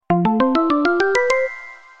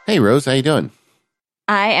Hey, Rose, how you doing?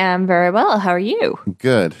 I am very well. How are you?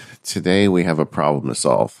 Good. Today we have a problem to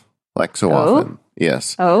solve, like so Oh, often.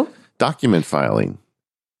 Yes, oh, document filing.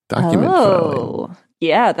 Document filing. oh.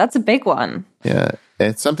 Yeah, that's a big one. Yeah,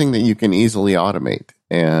 it's something that you can easily automate,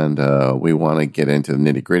 and we want to get into the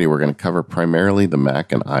nitty gritty. We're going to cover primarily the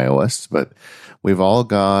Mac and iOS, but we've all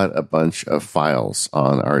got a bunch of files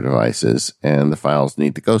on our devices, and the files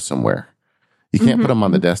need to go somewhere. You can't put them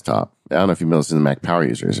on the Hmm. desktop. I don't know if you've noticed in the Mac power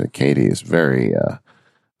users, and Katie is very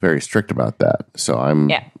strict about that. So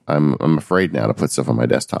Yeah. I'm afraid now to put stuff on my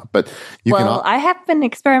desktop. But you can. Well, I have been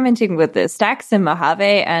experimenting with the stacks in Mojave,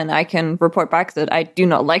 and I can report back that I do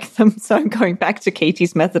not like them. So I'm going back to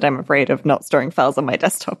Katie's method. I'm afraid of not storing files on my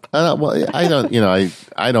desktop. Well, I don't.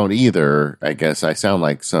 I don't either. I guess I sound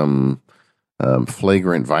like some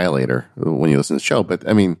flagrant violator when you listen to the show. But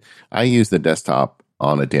I mean, I use the desktop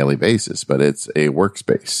on a daily basis, but it's a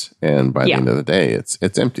workspace, and by the Yeah. end of the day,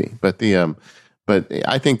 it's empty. But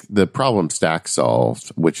I think the problem Stack solves,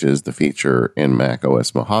 which is the feature in Mac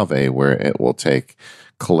OS Mojave, where it will take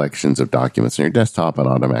collections of documents on your desktop and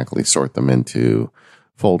automatically sort them into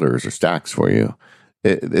folders or stacks for you.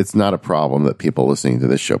 It's not a problem that people listening to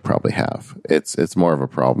this show probably have. It's more of a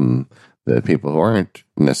problem that people who aren't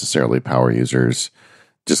necessarily power users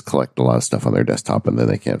just collect a lot of stuff on their desktop and then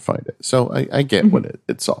they can't find it. So I get what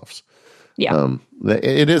it solves. Yeah.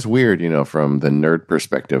 It is weird, from the nerd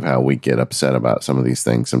perspective, how we get upset about some of these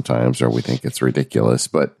things sometimes, or we think it's ridiculous.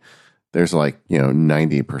 But there's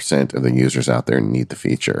 90% of the users out there need the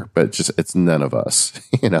feature, but it's none of us,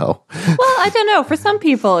 Well, I don't know. For some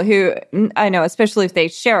people who I know, especially if they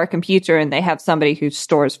share a computer and they have somebody who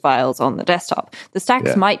stores files on the desktop, the stacks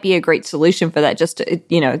Yeah. might be a great solution for that. Just to,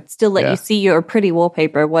 still let Yeah. you see your pretty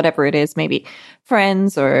wallpaper, whatever it is, maybe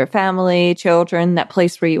friends or family, children, that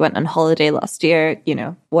place where you went on holiday last year,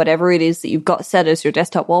 whatever it is that you've got set as your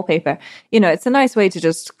desktop wallpaper. It's a nice way to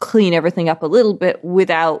just clean everything up a little bit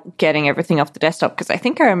without getting everything off the desktop. Because I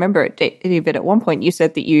think I remember, David, at one point you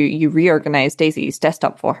said that you reorganized Daisy's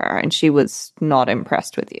desktop for her and she was not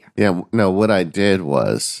impressed with you. Yeah. No, what I did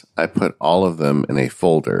was I put all of them in a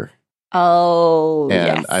folder. Oh,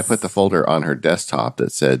 And yes. I put the folder on her desktop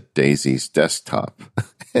that said Daisy's desktop.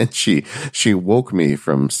 And she woke me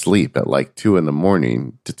from sleep at 2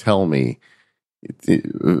 a.m. to tell me,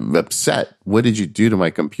 upset, what did you do to my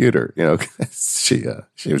computer? 'Cause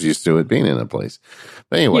she was used to it being in a place.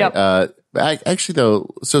 But anyway, Yep. actually though,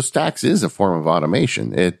 so Stacks is a form of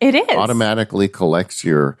automation. It It is. automatically collects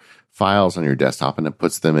your files on your desktop and it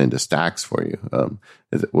puts them into stacks for you.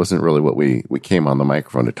 It wasn't really what we came on the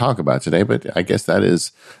microphone to talk about today, but I guess that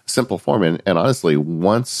is a simple form. And honestly,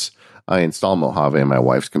 once I install Mojave on my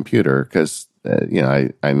wife's computer, because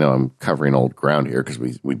I know I'm covering old ground here because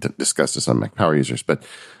we discussed this on Mac Power Users, but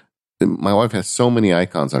my wife has so many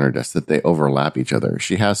icons on her desk that they overlap each other.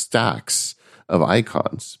 She has stacks of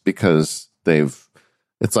icons because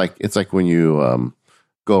it's like when you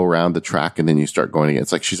go around the track and then you start going again.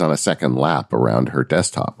 It's like she's on a second lap around her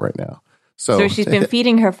desktop right now. So she's been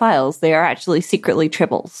feeding her files. They are actually secretly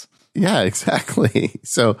tribbles. Yeah, exactly.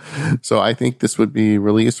 So I think this would be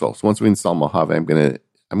really useful. So once we install Mojave, I'm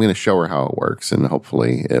gonna show her how it works, and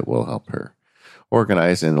hopefully it will help her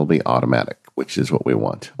organize, and it'll be automatic, which is what we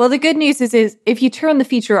want. Well, the good news is if you turn the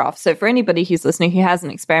feature off, so for anybody who's listening who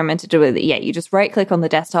hasn't experimented with it yet, you just right click on the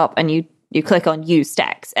desktop and you click on Use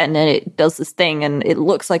Stacks, and then it does this thing, and it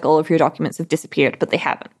looks like all of your documents have disappeared, but they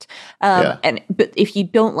haven't. But if you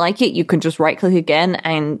don't like it, you can just right click again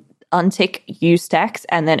and untick Use Stacks,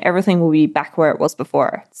 and then everything will be back where it was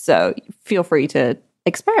before. So feel free to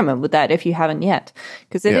experiment with that if you haven't yet,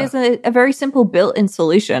 because it is a very simple built-in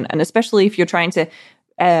solution, and especially if you're trying to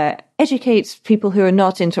educate people who are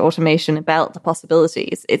not into automation about the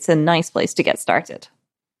possibilities, it's a nice place to get started.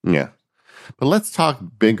 Yeah. But let's talk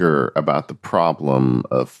bigger about the problem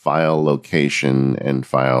of file location and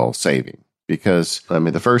file saving, because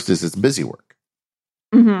the first is it's busy work.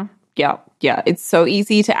 Mm-hmm. Yeah. It's so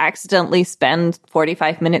easy to accidentally spend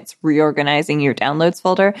 45 minutes reorganizing your downloads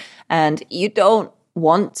folder, and you don't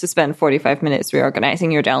want to spend 45 minutes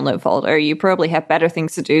reorganizing your download folder. You probably have better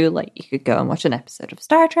things to do, like you could go and watch an episode of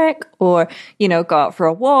Star Trek, or, go out for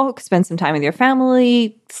a walk, spend some time with your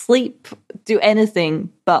family, sleep, do anything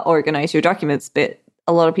but organize your documents. But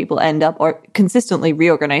a lot of people end up consistently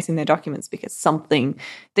reorganizing their documents because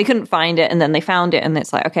they couldn't find it, and then they found it, and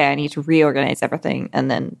it's like, okay, I need to reorganize everything, and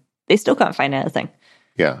then they still can't find anything.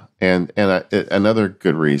 Yeah. And another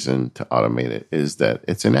good reason to automate it is that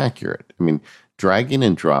it's inaccurate. Dragging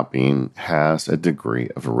and dropping has a degree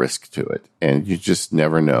of risk to it, and you just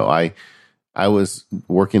never know. I was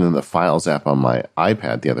working in the Files app on my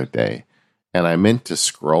iPad the other day, and I meant to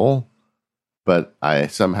scroll, but I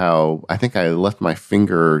think I left my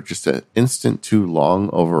finger just an instant too long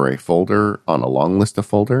over a folder on a long list of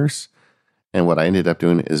folders. And what I ended up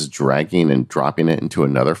doing is dragging and dropping it into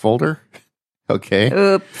another folder. Okay.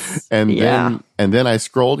 Oops. And then I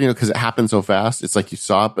scrolled, because it happened so fast. It's like you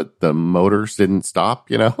saw it, but the motors didn't stop,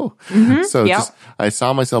 Mm-hmm. So I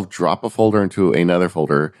saw myself drop a folder into another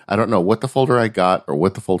folder. I don't know what the folder I got or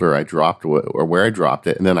what the folder I dropped or where I dropped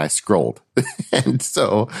it. And then I scrolled. And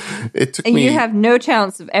so it took me. You have no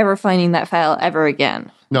chance of ever finding that file ever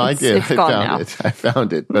again. No, I did. I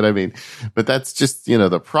found it. But that's just,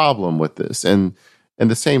 the problem with this. And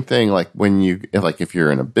the same thing, like if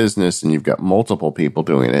you're in a business and you've got multiple people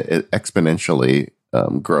doing it, it exponentially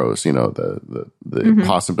grows. The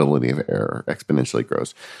possibility of error exponentially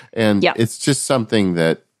grows, and it's just something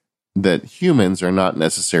that humans are not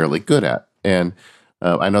necessarily good at. And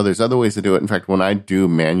I know there's other ways to do it. In fact, when I do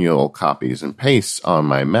manual copies and pastes on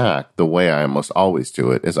my Mac, the way I almost always do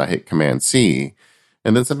it is I hit Command C,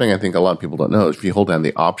 and then something I think a lot of people don't know is if you hold down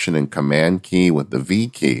the Option and Command key with the V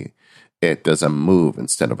key, it does a move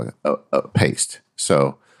instead of a paste.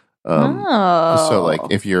 So, so like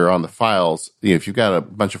if you're on the files, if you've got a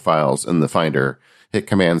bunch of files in the Finder, hit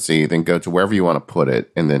Command C, then go to wherever you want to put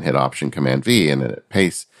it, and then hit Option Command V, and then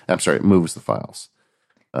it moves the files.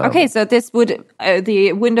 Okay, so this would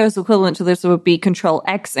the Windows equivalent to this would be Control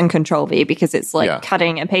X and Control V because it's like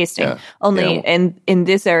cutting and pasting. Yeah. Only in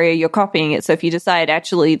this area you're copying it. So if you decide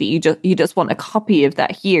actually that you just want a copy of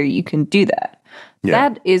that here, you can do that. Yeah.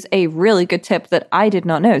 That is a really good tip that I did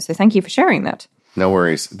not know. So thank you for sharing that. No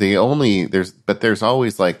worries. There's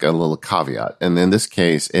always like a little caveat. And in this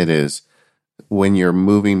case, it is when you're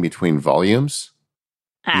moving between volumes,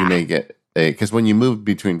 you may get because when you move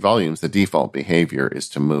between volumes, the default behavior is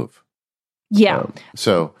to move. Yeah.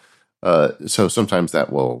 So sometimes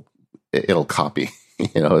it'll copy,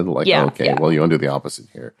 well, you undo the opposite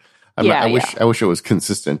here. I wish it was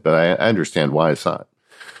consistent, but I understand why it's not.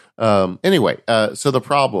 Anyway, so the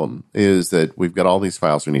problem is that we've got all these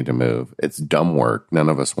files we need to move. It's dumb work. None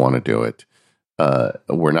of us want to do it.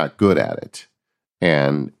 We're not good at it.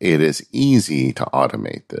 And it is easy to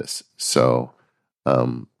automate this. So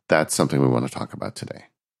that's something we want to talk about today.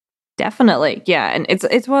 Definitely. Yeah. And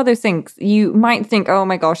it's one of those things you might think, oh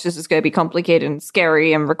my gosh, this is going to be complicated and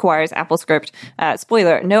scary and requires AppleScript.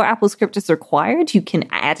 Spoiler, no AppleScript is required. You can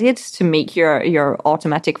add it to make your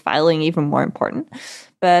automatic filing even more important.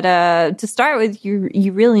 But to start with,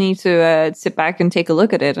 you really need to sit back and take a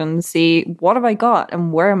look at it and see what have I got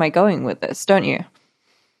and where am I going with this, don't you?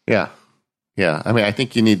 Yeah. Yeah. I mean, I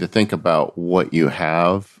think you need to think about what you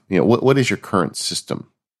have. What is your current system?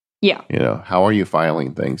 Yeah. How are you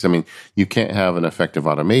filing things? I mean, you can't have an effective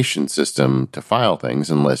automation system to file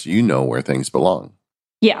things unless you know where things belong.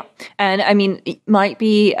 Yeah. And I mean, it might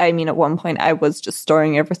be, at one point I was just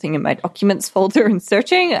storing everything in my documents folder and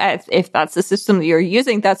searching. If that's the system that you're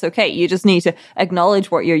using, that's okay. You just need to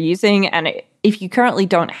acknowledge what you're using. And if you currently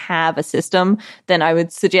don't have a system, then I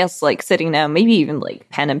would suggest like sitting down, maybe even like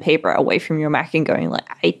pen and paper away from your Mac and going like,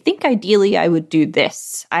 I think ideally I would do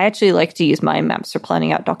this. I actually like to use mind maps for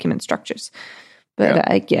planning out document structures. But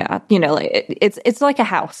it's like a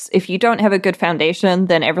house. If you don't have a good foundation,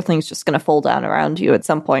 then everything's just going to fall down around you at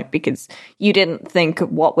some point because you didn't think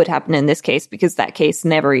what would happen in this case because that case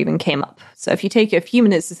never even came up. So if you take a few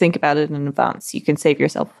minutes to think about it in advance, you can save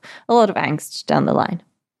yourself a lot of angst down the line.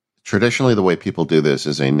 Traditionally, the way people do this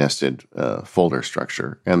is a nested folder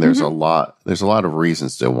structure, and there's a lot of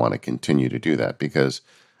reasons to want to continue to do that because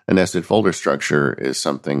a nested folder structure is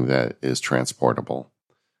something that is transportable.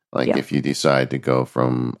 Like if you decide to go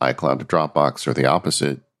from iCloud to Dropbox or the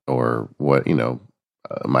opposite or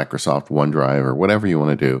Microsoft OneDrive or whatever you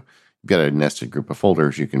want to do, you've got a nested group of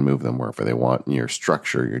folders. You can move them wherever they want and your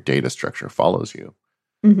data structure follows you.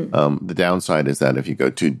 Mm-hmm. The downside is that if you go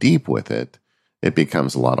too deep with it, it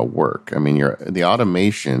becomes a lot of work. I mean, the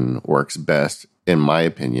automation works best, in my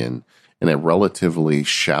opinion, in a relatively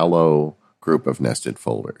shallow group of nested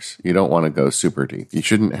folders. You don't want to go super deep. You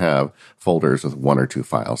shouldn't have folders with one or two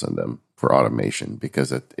files in them for automation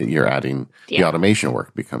because you're adding the automation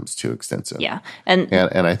work becomes too extensive. Yeah. And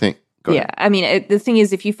I think, go ahead. I mean, the thing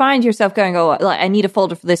is, if you find yourself going, oh, like, I need a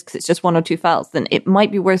folder for this because it's just one or two files, then it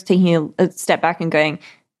might be worth taking a step back and going,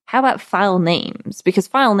 how about file names? Because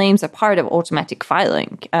file names are part of automatic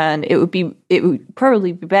filing, and it would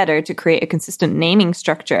probably be better to create a consistent naming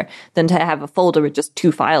structure than to have a folder with just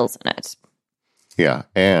two files in it. Yeah,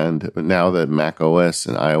 and now that Mac OS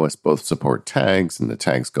and iOS both support tags, and the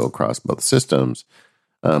tags go across both systems,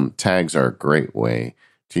 tags are a great way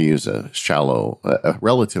to use a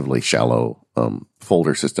relatively shallow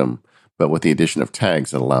folder system, but with the addition of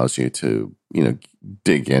tags, it allows you to,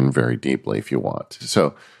 dig in very deeply if you want.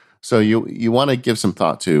 So you want to give some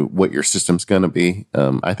thought to what your system's going to be.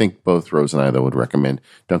 I think both Rose and I, though, would recommend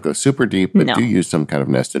don't go super deep, but do use some kind of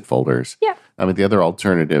nested folders. Yeah. I mean, the other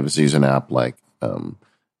alternative is use an app like,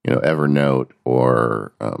 Evernote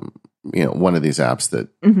or, one of these apps that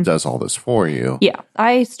does all this for you. Yeah.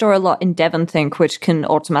 I store a lot in DevonThink, which can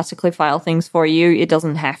automatically file things for you. It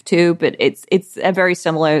doesn't have to, but it's a very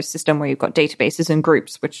similar system where you've got databases and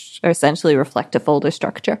groups, which essentially reflect a folder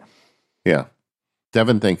structure. Yeah.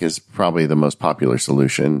 DevonThink is probably the most popular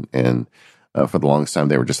solution, and for the longest time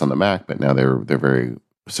they were just on the Mac, but now they're very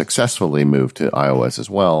successfully moved to iOS as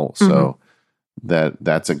well. So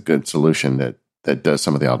that's a good solution that does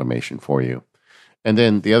some of the automation for you. And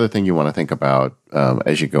then the other thing you want to think about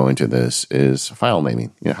as you go into this is file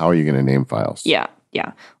naming. How are you going to name files? Yeah.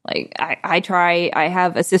 Like I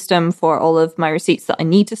have a system for all of my receipts that I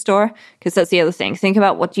need to store, because that's the other thing. Think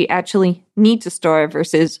about what you actually need to store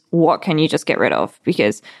versus what can you just get rid of.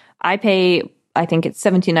 Because I pay, I think it's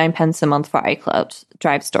 79 pence a month for iCloud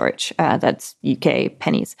drive storage. That's UK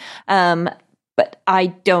pennies. But I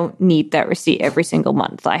don't need that receipt every single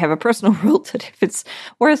month. I have a personal rule that if it's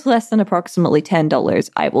worth less than approximately $10,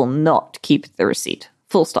 I will not keep the receipt.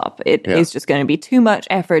 Full stop. It is just going to be too much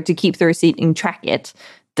effort to keep the receipt and track it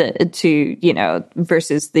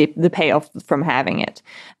versus the payoff from having it.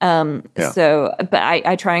 So, but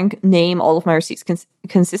I try and name all of my receipts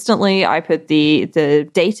consistently. I put the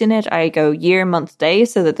date in it. I go year, month, day,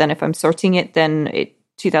 so that then if I'm sorting it, then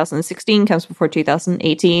 2016 comes before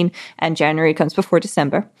 2018 and January comes before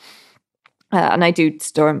December. And I do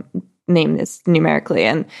name this numerically,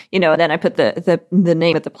 and then I put the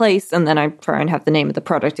name of the place, and then I try and have the name of the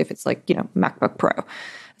product if it's like MacBook Pro.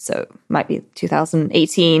 So it might be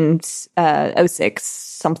 2018 06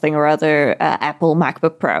 something or other Apple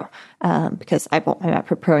MacBook Pro, because I bought my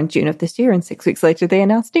MacBook Pro in June of this year, and 6 weeks later they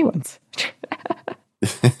announced new ones.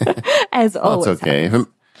 As always, it's okay.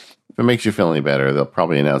 If it makes you feel any better, they'll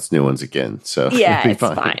probably announce new ones again. So yeah, it's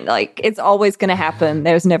fine. Like, it's always going to happen.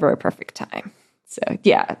 There's never a perfect time. So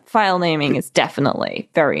yeah, file naming is definitely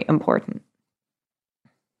very important.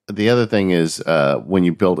 The other thing is when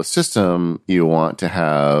you build a system, you want to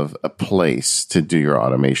have a place to do your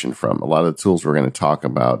automation from. A lot of the tools we're going to talk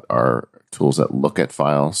about are tools that look at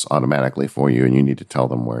files automatically for you, and you need to tell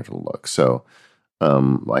them where to look. So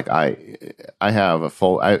like I have a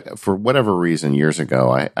for whatever reason years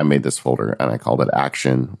ago, I made this folder and I called it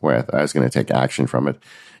action, where I was going to take action from it.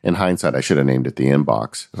 In hindsight, I should have named it the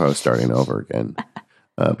inbox if I was starting over again,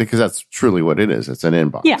 because that's truly what it is. It's an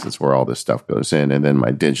inbox. Yeah. It's where all this stuff goes in. And then my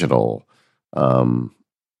digital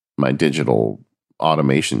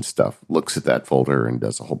automation stuff looks at that folder and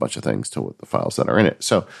does a whole bunch of things to the files that are in it.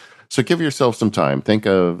 So give yourself some time. Think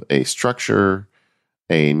of a structure,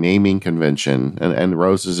 a naming convention, and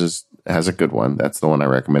Rose's has a good one. That's the one I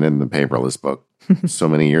recommended in the paperless book so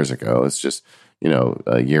many years ago. It's just,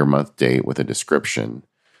 a year, month, date with a description.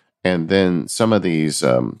 And then some of these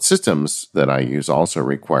systems that I use also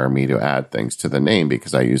require me to add things to the name,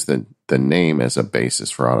 because I use the name as a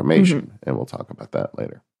basis for automation. And we'll talk about that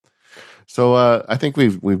later. So I think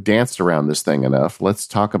we've danced around this thing enough. Let's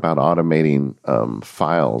talk about automating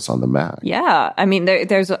files on the Mac. Yeah, I mean,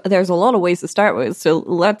 there's a lot of ways to start with. So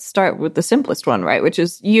let's start with the simplest one, right? Which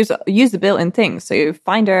is use the built-in things. So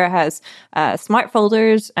Finder has smart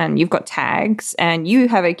folders, and you've got tags, and you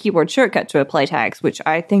have a keyboard shortcut to apply tags, which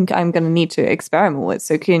I think I'm going to need to experiment with.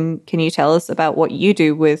 So can you tell us about what you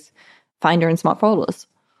do with Finder and smart folders?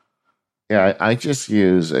 Yeah, I just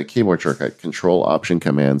use a keyboard shortcut, Control Option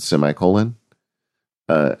Command semicolon,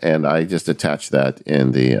 and I just attach that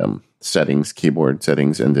in the keyboard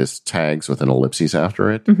settings, and just tags with an ellipses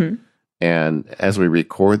after it. Mm-hmm. And as we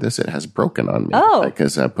record this, it has broken on me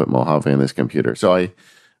because I put Mojave in this computer. So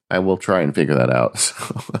I will try and figure that out.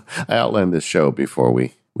 So I outlined this show before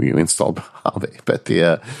we installed Mojave,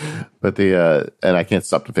 and I can't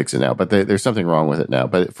stop to fix it now. But there's something wrong with it now.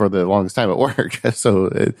 But for the longest time, it worked. So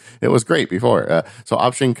it was great before. So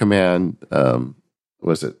Option Command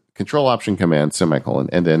was it Control Option Command semicolon,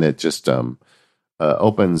 and then it just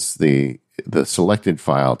opens the selected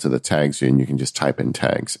file to the tags, and you can just type in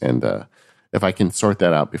tags. And if I can sort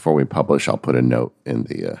that out before we publish, I'll put a note in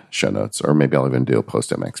the show notes, or maybe I'll even do a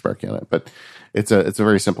post at MacSparky on it. But it's a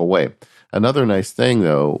very simple way. Another nice thing,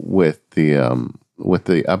 though, with the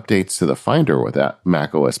updates to the Finder with that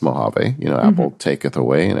Mac OS Mojave, Apple taketh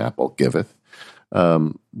away and Apple giveth.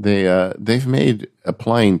 They've made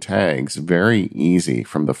applying tags very easy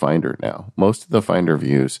from the Finder now. Most of the Finder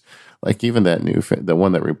views, like even that the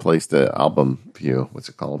one that replaced the album view, what's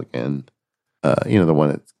it called again? The one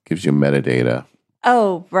that gives you metadata.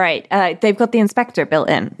 Oh, right. They've got the inspector built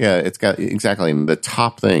in. Yeah, it's got exactly. And the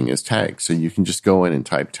top thing is tags, so you can just go in and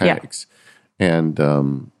type tags, and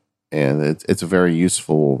it's a very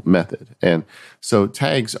useful method. And so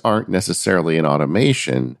tags aren't necessarily an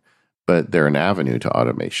automation, but they're an avenue to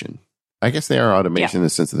automation. I guess they are automation in the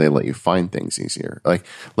sense that they let you find things easier. Like,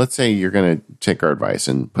 let's say you're going to take our advice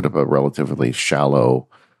and put up a relatively shallow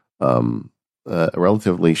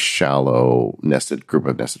nested group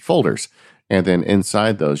of nested folders. And then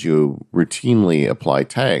inside those, you routinely apply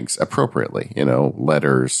tags appropriately,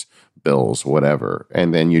 letters, bills, whatever.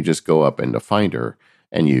 And then you just go up into Finder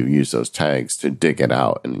and you use those tags to dig it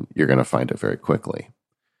out, and you're going to find it very quickly.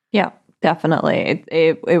 Yeah, definitely.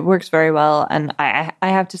 It works very well. And I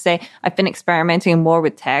have to say, I've been experimenting more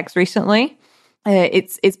with tags recently.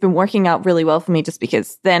 It's been working out really well for me, just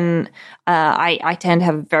because then I tend to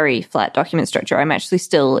have a very flat document structure. I'm actually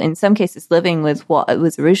still, in some cases, living with what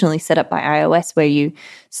was originally set up by iOS, where you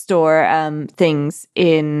store things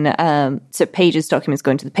in so Pages documents go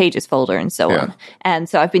into the Pages folder and so on. And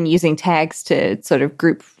so I've been using tags to sort of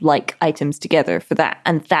group like items together for that.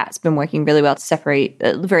 And that's been working really well to separate,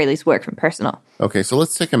 at the very least, work from personal. Okay, so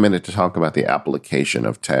let's take a minute to talk about the application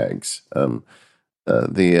of tags.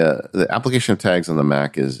 The application of tags on the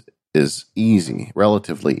Mac is easy,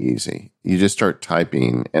 relatively easy. You just start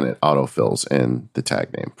typing and it autofills in the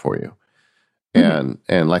tag name for you. Mm-hmm.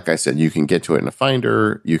 And like I said, you can get to it in a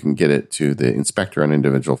Finder. You can get it to the inspector on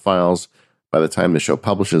individual files. By the time the show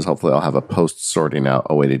publishes, hopefully I'll have a post sorting out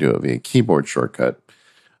a way to do it via keyboard shortcut.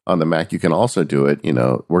 On the Mac, you can also do it.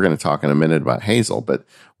 We're going to talk in a minute about Hazel, but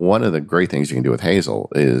one of the great things you can do with Hazel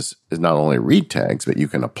is not only read tags, but you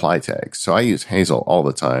can apply tags. So I use Hazel all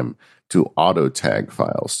the time to auto tag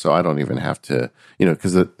files. So I don't even have to,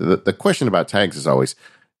 because the question about tags is always,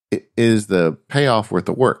 is the payoff worth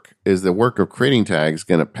the work? Is the work of creating tags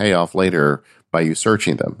going to pay off later by you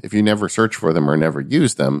searching them? If you never search for them or never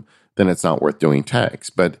use them, then it's not worth doing tags.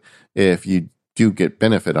 But if you do get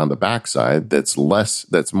benefit on the backside that's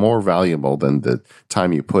more valuable than the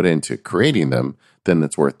time you put into creating them, then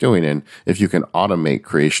it's worth doing. And if you can automate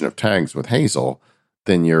creation of tags with Hazel,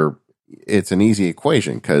 then it's an easy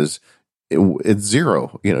equation, because it's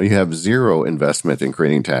zero. You have zero investment in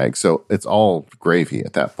creating tags, so it's all gravy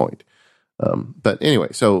at that point. But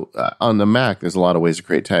anyway, so on the Mac, there's a lot of ways to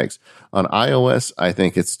create tags. On iOS, I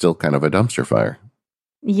think it's still kind of a dumpster fire.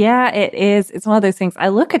 Yeah, it is. It's one of those things. I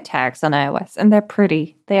look at tags on iOS and they're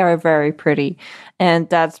pretty. They are very pretty. And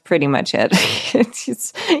that's pretty much it. It's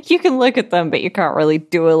just, you can look at them, but you can't really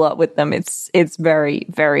do a lot with them. It's very,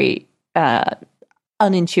 very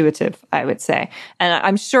unintuitive, I would say. And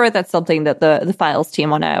I'm sure that's something that the files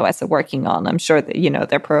team on iOS are working on. I'm sure that,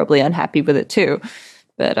 they're probably unhappy with it too.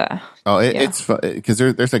 But it's fun, because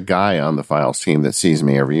there's a guy on the files team that sees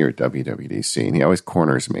me every year at WWDC, and he always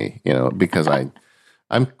corners me, because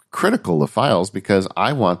I'm critical of files, because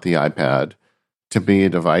I want the iPad to be a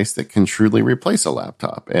device that can truly replace a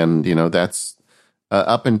laptop. And, that's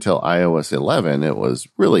up until iOS 11, it was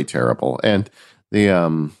really terrible. And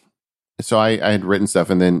so I had written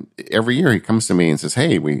stuff, and then every year he comes to me and says,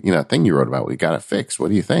 hey, that thing you wrote about, we got it fixed. What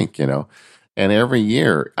do you think? And every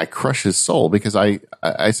year I crush his soul, because I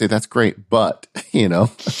say, that's great, but, and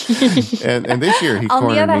this year he cornered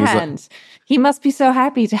me. On the other hand, he must be so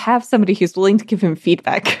happy to have somebody who's willing to give him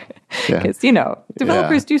feedback, because,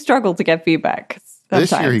 developers do struggle to get feedback sometimes.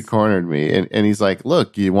 This year he cornered me, and he's like,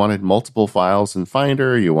 look, you wanted multiple files in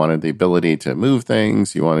Finder. You wanted the ability to move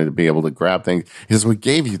things. You wanted to be able to grab things. He says, we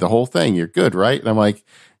gave you the whole thing. You're good, right? And I'm like,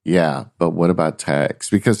 yeah, but what about tags?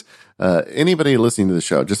 Because anybody listening to the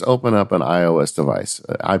show, just open up an iOS device,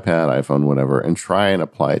 iPad, iPhone, whatever, and try and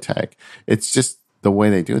apply a tag. It's just the way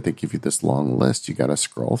they do it. They give you this long list you got to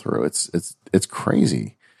scroll through. It's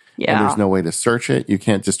crazy. Yeah. And there's no way to search it. You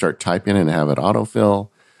can't just start typing and have it autofill.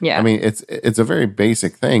 Yeah. I mean, it's a very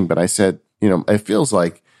basic thing, but I said, it feels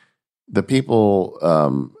like the people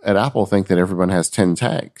at Apple think that everyone has 10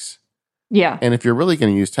 tags. Yeah. And if you're really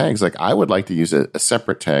going to use tags, like I would like to use a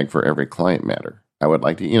separate tag for every client matter. I would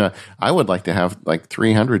like to have like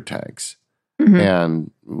 300 tags. Mm-hmm.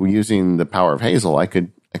 And using the power of Hazel, I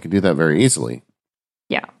could do that very easily.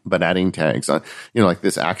 Yeah. But adding tags on, like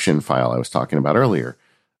this action file I was talking about earlier,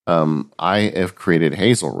 I have created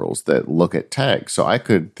Hazel rules that look at tags. So I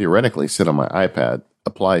could theoretically sit on my iPad,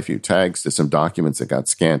 apply a few tags to some documents that got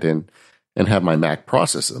scanned in, and have my Mac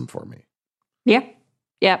process them for me. Yeah.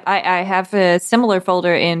 Yeah, I have a similar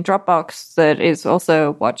folder in Dropbox that is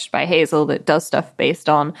also watched by Hazel that does stuff based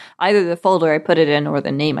on either the folder I put it in or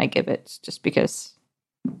the name I give it, just because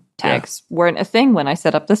tags weren't a thing when I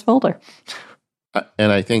set up this folder.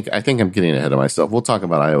 And I think I'm getting ahead of myself. We'll talk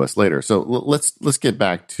about iOS later. So let's get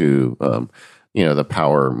back to the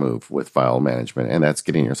power move with file management, and that's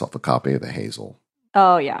getting yourself a copy of the Hazel.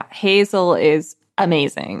 Oh yeah, Hazel is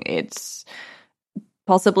amazing. It's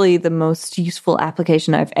possibly the most useful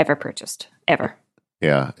application I've ever purchased, ever.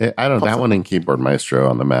 Yeah, I don't know, that one and Keyboard Maestro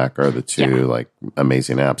on the Mac are the two like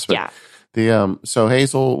amazing apps. But so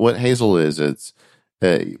Hazel, what Hazel is, it's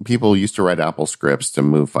people used to write Apple scripts to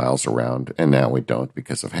move files around, and now we don't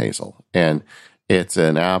because of Hazel. And it's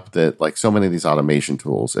an app that, like so many of these automation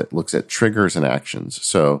tools, it looks at triggers and actions.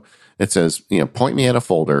 So it says, point me at a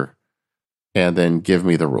folder and then give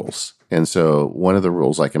me the rules. And so one of the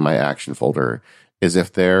rules, like in my action folder, is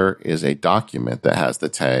if there is a document that has the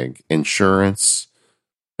tag insurance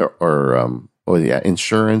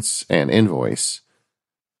insurance and invoice,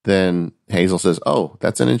 then Hazel says, oh,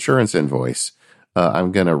 that's an insurance invoice.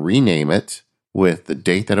 I'm going to rename it with the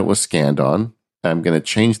date that it was scanned on. I'm going to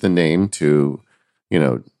change the name to,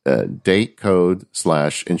 date code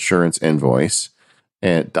 / insurance invoice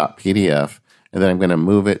and .pdf. And then I'm going to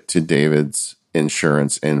move it to David's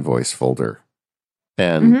insurance invoice folder.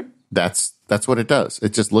 And that's what it does.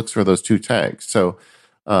 It just looks for those two tags. So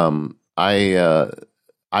I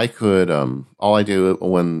could, all I do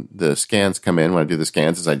when the scans come in, when I do the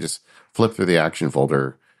scans, is I just flip through the action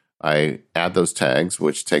folder. I add those tags,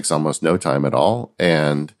 which takes almost no time at all.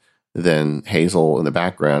 And then Hazel in the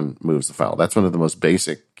background moves the file. That's one of the most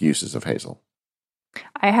basic uses of Hazel.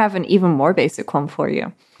 I have an even more basic one for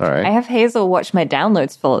you. All right. I have Hazel watch my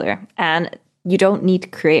downloads folder, and you don't need to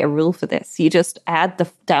create a rule for this. You just add the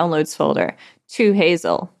downloads folder to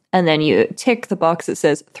Hazel, and then you tick the box that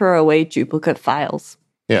says throw away duplicate files.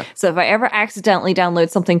 Yeah. So if I ever accidentally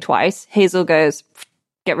download something twice, Hazel goes,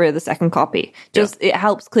 get rid of the second copy. It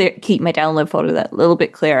helps keep my download folder that little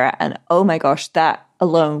bit clearer. And oh my gosh, that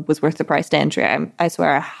alone was worth the price to entry. I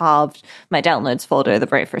swear I halved my downloads folder the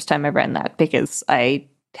very first time I ran that because I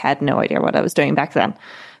had no idea what I was doing back then.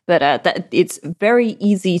 But it's very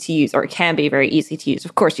easy to use, or it can be very easy to use.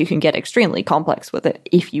 Of course, you can get extremely complex with it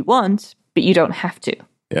if you want, but you don't have to.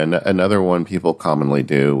 Yeah, another one people commonly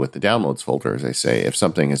do with the downloads folder is they say, if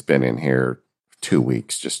something has been in here 2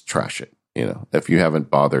 weeks, just trash it. If you haven't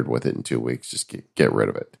bothered with it in 2 weeks, just get rid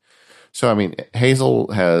of it. So, I mean,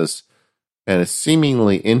 Hazel has a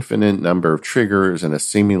seemingly infinite number of triggers and a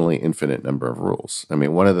seemingly infinite number of rules. I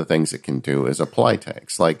mean, one of the things it can do is apply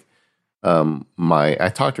tags. Like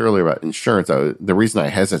I talked earlier about insurance. The reason I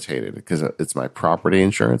hesitated, because it's my property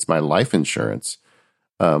insurance, my life insurance.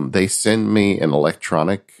 They send me an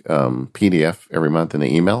electronic PDF every month in an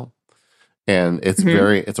email, and it's a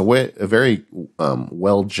very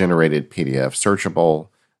well generated PDF, searchable.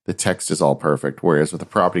 The text is all perfect. Whereas with the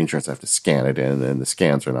property insurance, I have to scan it in, and the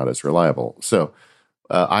scans are not as reliable. So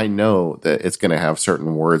I know that it's going to have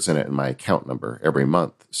certain words in it in my account number every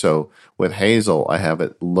month. So with Hazel, I have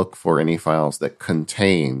it look for any files that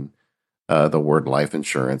contain the word life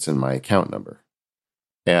insurance in my account number,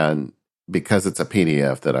 and because it's a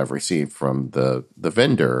PDF that I've received from the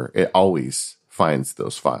vendor, it always finds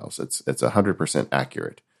those files. It's 100%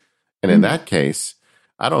 accurate. And in that case,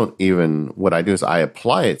 what I do is I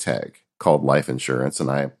apply a tag called life insurance, and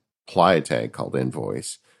I apply a tag called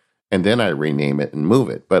invoice, and then I rename it and move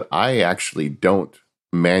it. But I actually don't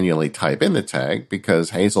manually type in the tag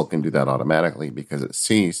because Hazel can do that automatically because it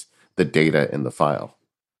sees the data in the file.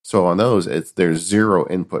 So on those, there's zero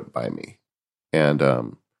input by me. And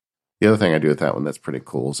the other thing I do with that one that's pretty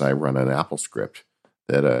cool is I run an Apple script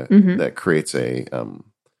that creates a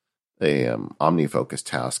OmniFocus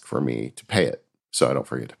task for me to pay it, so I don't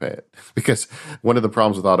forget to pay it. Because one of the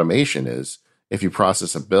problems with automation is if you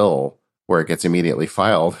process a bill where it gets immediately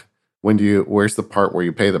filed, where's the part where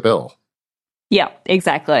you pay the bill? Yeah,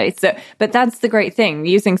 exactly. So, but that's the great thing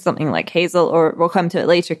using something like Hazel, or we'll come to it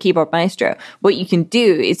later, Keyboard Maestro. What you can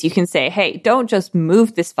do is you can say, hey, don't just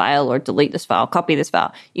move this file or delete this file, copy this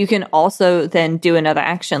file. You can also then do another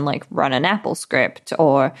action like run an Apple script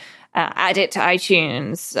or add it to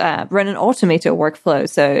iTunes, run an automated workflow.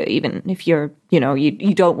 So even if you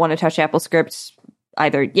don't want to touch Apple scripts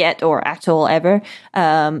either yet or at all ever,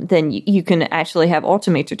 then you can actually have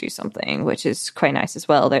Automator do something, which is quite nice as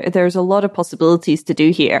well. There's a lot of possibilities to do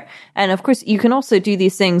here. And of course, you can also do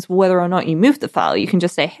these things whether or not you move the file. You can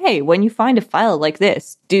just say, hey, when you find a file like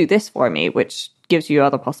this, do this for me, which gives you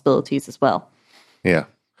other possibilities as well. Yeah.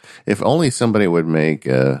 If only somebody would make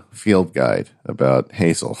a field guide about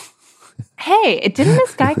Hazel. Hey, didn't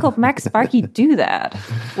this guy called Max Sparky do that?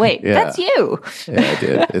 Wait, that's you. Yeah, I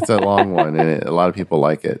did. It's a long one, and a lot of people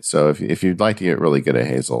like it. So if you'd like to get really good at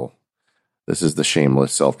Hazel, this is the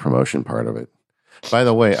shameless self-promotion part of it. By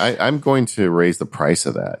the way, I'm going to raise the price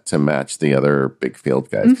of that to match the other big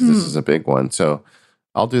field guides because this is a big one. So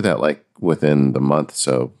I'll do that like within the month.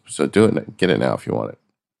 So do it. Get it now if you want it.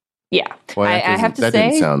 Yeah. Well, I have to that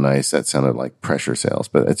say, didn't sound nice. That sounded like pressure sales,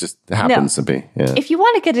 but it just happens to be. Yeah. If you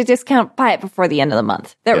want to get a discount, buy it before the end of the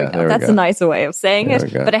month. There we go. That's a nicer way of saying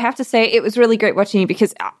it. But I have to say, it was really great watching you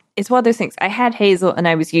because it's one of those things. I had Hazel and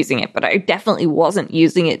I was using it, but I definitely wasn't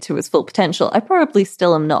using it to its full potential. I probably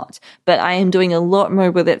still am not, but I am doing a lot more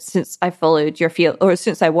with it since I followed your field, or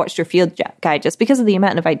since I watched your field guide, just because of the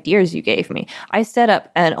amount of ideas you gave me. I set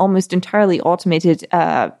up an almost entirely automated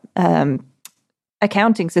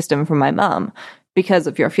accounting system for my mom because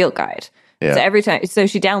of your field guide. Yeah. So every time, so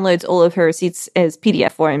she downloads all of her receipts as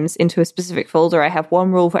PDF forms into a specific folder. I have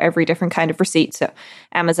one rule for every different kind of receipt. So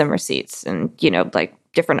Amazon receipts and, like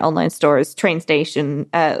different online stores, train station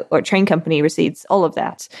or train company receipts, all of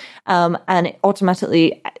that. And it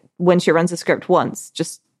automatically, when she runs the script once,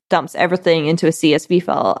 just dumps everything into a CSV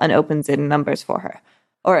file and opens it in numbers for her.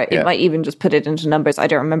 Or it might even just put it into numbers. I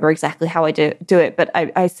don't remember exactly how I do it, but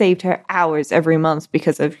I saved her hours every month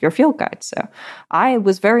because of your field guide. So I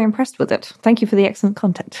was very impressed with it. Thank you for the excellent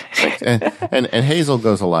content. and Hazel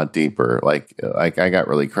goes a lot deeper. Like I got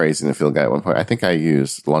really crazy in the field guide at one point. I think I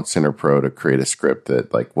used Launch Center Pro to create a script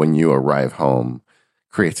that, like, when you arrive home,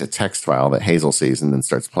 creates a text file that Hazel sees and then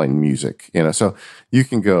starts playing music. So you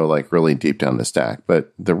can go like really deep down the stack.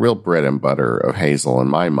 But the real bread and butter of Hazel, in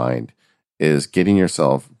my mind, is getting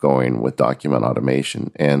yourself going with document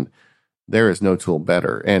automation. And there is no tool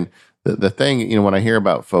better. And the thing, when I hear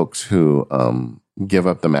about folks who give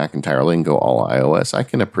up the Mac entirely and go all iOS, I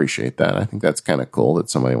can appreciate that. I think that's kind of cool that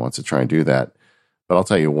somebody wants to try and do that. But I'll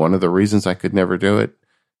tell you, one of the reasons I could never do it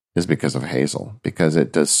is because of Hazel, because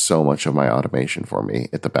it does so much of my automation for me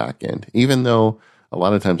at the back end. Even though a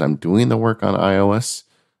lot of times I'm doing the work on iOS,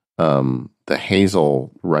 the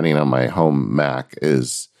Hazel running on my home Mac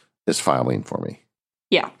is filing for me.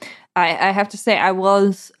 Yeah. I have to say I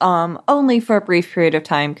was only for a brief period of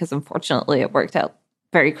time, because unfortunately it worked out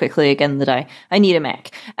very quickly again that I need a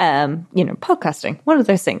Mac. Podcasting, one of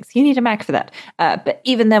those things. You need a Mac for that. But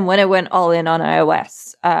even then, when I went all in on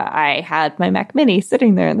iOS, I had my Mac Mini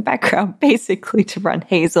sitting there in the background basically to run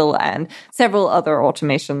Hazel and several other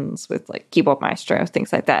automations with like Keyboard Maestro,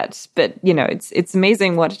 things like that. But, it's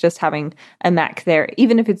amazing what just having a Mac there,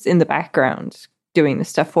 even if it's in the background, doing the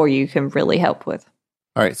stuff for you can really help with.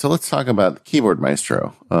 All right, so let's talk about the Keyboard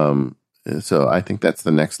Maestro. So I think that's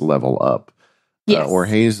the next level up. Yes. Where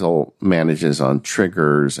Hazel manages on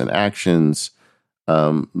triggers and actions.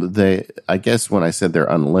 I guess when I said they're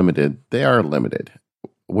unlimited, they are limited.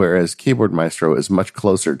 Whereas Keyboard Maestro is much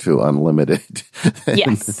closer to unlimited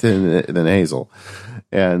than Hazel.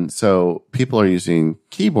 And so people are using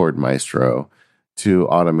Keyboard Maestro to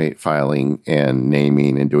automate filing and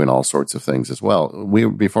naming and doing all sorts of things as well.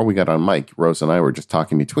 Before we got on mic, Rose and I were just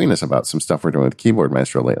talking between us about some stuff we're doing with Keyboard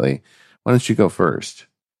Maestro lately. Why don't you go first?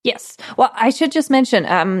 Yes. Well, I should just mention,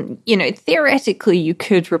 theoretically you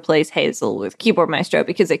could replace Hazel with Keyboard Maestro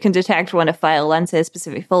because it can detect when a file lands in a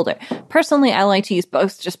specific folder. Personally, I like to use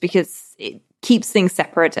both just because it keeps things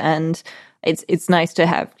separate, and it's nice to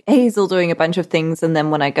have Hazel doing a bunch of things, and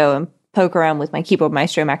then when I go and poke around with my Keyboard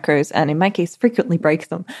Maestro macros, and in my case, frequently break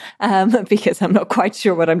them because I'm not quite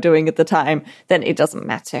sure what I'm doing at the time, then it doesn't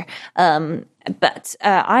matter. But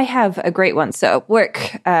I have a great one. So at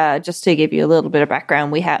work, just to give you a little bit of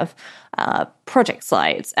background, we have project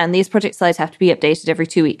slides, and these project slides have to be updated every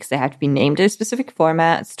 2 weeks. They have to be named in a specific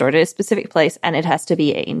format, stored at a specific place, and it has to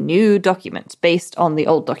be a new document based on the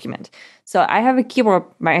old document. So I have a Keyboard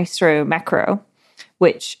Maestro macro,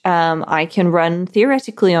 which I can run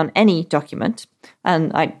theoretically on any document,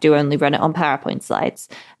 and I do only run it on PowerPoint slides.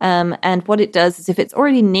 And what it does is if it's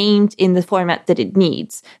already named in the format that it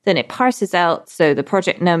needs, then it parses out, so the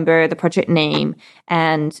project number, the project name,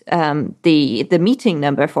 and the meeting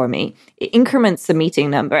number for me. It increments the meeting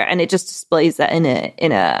number, and it just displays that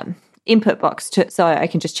in a input box so I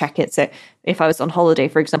can just check it. So if I was on holiday,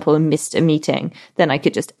 for example, and missed a meeting, then I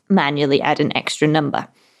could just manually add an extra number.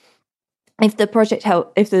 If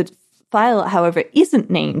the file, however, isn't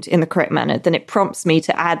named in the correct manner, then it prompts me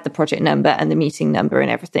to add the project number and the meeting number and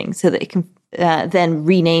everything so that it can then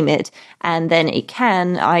rename it. And then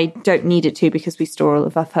I don't need it to because we store all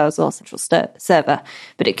of our files on our central server,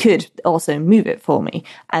 but it could also move it for me.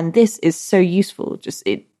 And this is so useful.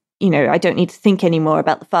 I don't need to think anymore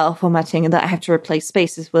about the file formatting and that I have to replace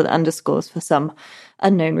spaces with underscores for some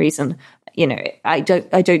unknown reason. I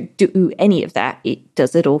don't do any of that. It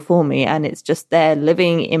does it all for me, and it's just there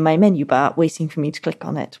living in my menu bar waiting for me to click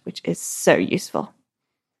on it, which is so useful.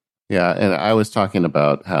 Yeah, and I was talking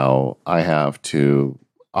about how I have to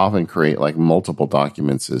often create like multiple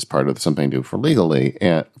documents as part of something I do for legally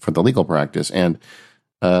and for the legal practice. And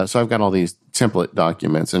so I've got all these template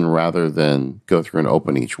documents, and rather than go through and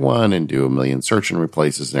open each one and do a million search and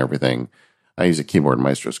replaces and everything, I use a Keyboard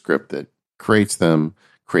Maestro script that creates them,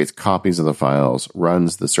 creates copies of the files,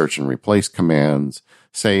 runs the search and replace commands,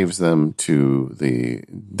 saves them to the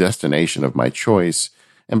destination of my choice,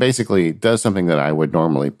 and basically does something that I would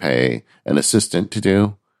normally pay an assistant to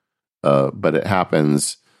do. But it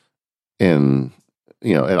happens in,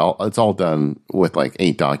 it's all done with like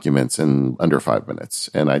 8 documents in under 5 minutes.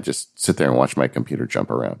 And I just sit there and watch my computer jump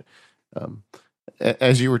around.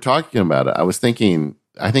 As you were talking about it, I was thinking,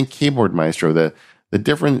 I think Keyboard Maestro,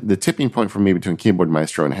 the tipping point for me between Keyboard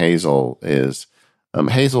Maestro and Hazel is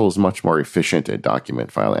Hazel is much more efficient at document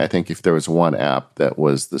filing. I think if there was one app that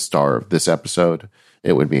was the star of this episode,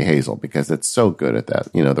 it would be Hazel, because it's so good at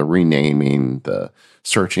that. The renaming, the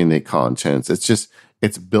searching the contents.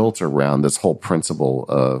 It's built around this whole principle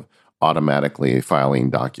of automatically filing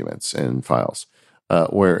documents and files.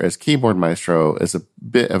 Whereas Keyboard Maestro is a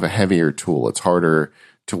bit of a heavier tool. It's harder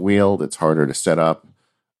to wield. It's harder to set up.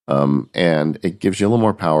 And it gives you a little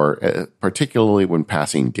more power, particularly when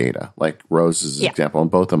passing data. Like Rose's example, and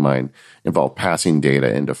both of mine involve passing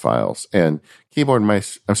data into files. And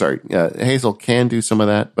Hazel can do some of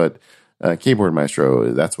that, but Keyboard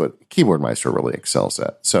Maestro, that's what Keyboard Maestro really excels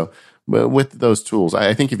at. So with those tools,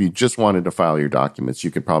 I think if you just wanted to file your documents,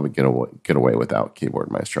 you could probably get away without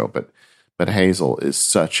Keyboard Maestro. But Hazel is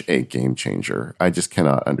such a game changer. I just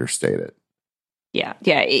cannot understate it. Yeah,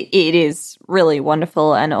 it is really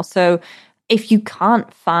wonderful. And also, if you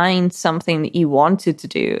can't find something that you wanted to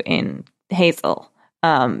do in Hazel,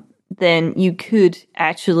 then you could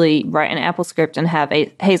actually write an Apple script and have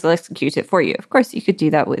Hazel execute it for you. Of course, you could do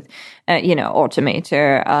that with,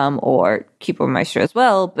 Automator or Keyboard Maestro as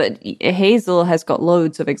well. But Hazel has got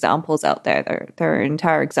loads of examples out there. There are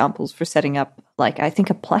entire examples for setting up, like, I think,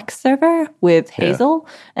 a Plex server with Hazel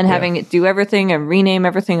and having it do everything and rename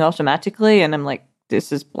everything automatically. And I'm like,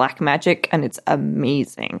 this is black magic, and it's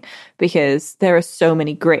amazing because there are so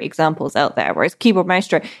many great examples out there. Whereas Keyboard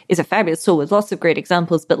Maestro is a fabulous tool with lots of great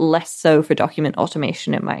examples, but less so for document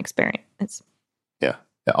automation in my experience. Yeah.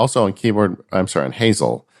 Also on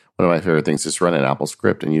Hazel, one of my favorite things is run an Apple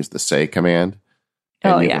script and use the say command.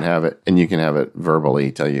 And you can have it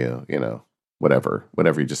verbally tell you, whatever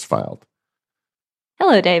you just filed.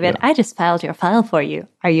 Hello, David. I just filed your file for you.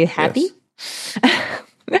 Are you happy? Yes.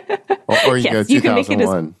 Or you go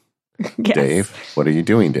 2001. Dave, what are you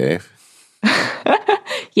doing, Dave?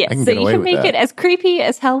 Yes, so you can make it as creepy,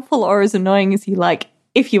 as helpful, or as annoying as you like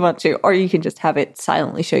if you want to, or you can just have it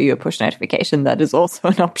silently show you a push notification. That is also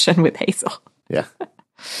an option with Hazel. Yeah.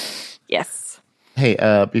 Yes. Hey,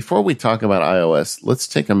 before we talk about iOS, let's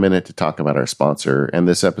take a minute to talk about our sponsor. And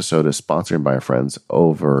this episode is sponsored by our friends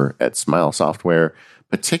over at Smile Software,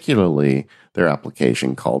 particularly their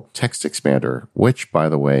application called Text Expander, which, by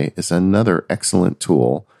the way, is another excellent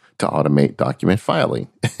tool to automate document filing.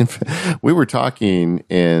 We were talking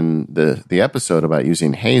in the episode about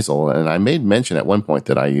using Hazel, and I made mention at one point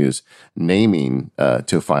that I use naming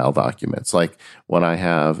to file documents. Like when I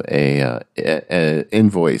have a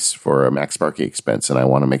invoice for a MacSparky expense and I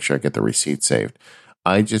want to make sure I get the receipt saved,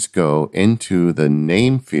 I just go into the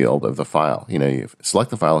name field of the file. You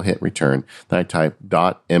select the file, hit return, then I type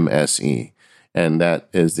 .mse. And that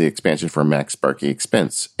is the expansion for MacSparky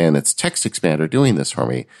expense. And it's Text Expander doing this for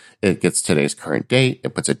me. It gets today's current date.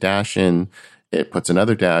 It puts a dash in. It puts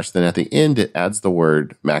another dash. Then at the end, it adds the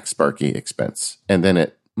word MacSparky expense. And then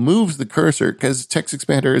it moves the cursor, because Text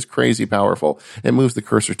Expander is crazy powerful. It moves the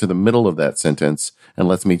cursor to the middle of that sentence and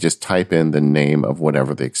lets me just type in the name of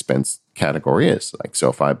whatever the expense category is. Like, so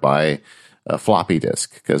if I buy a floppy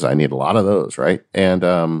disk, because I need a lot of those, right?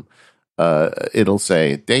 And, it'll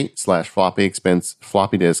say date / floppy expense,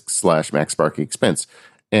 floppy disk / MacSparky expense.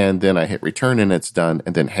 And then I hit return and it's done.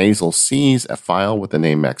 And then Hazel sees a file with the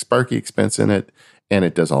name MacSparky expense in it. And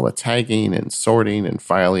it does all the tagging and sorting and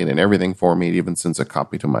filing and everything for me. It even sends a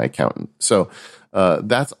copy to my accountant. So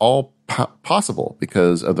that's all possible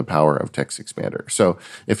because of the power of Text Expander. So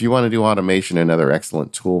if you want to do automation, another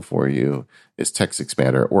excellent tool for you is Text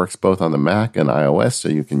Expander. It works both on the Mac and iOS, so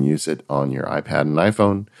you can use it on your iPad and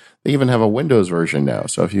iPhone. They even have a Windows version now.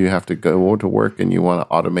 So if you have to go to work and you want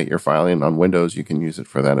to automate your filing on Windows, you can use it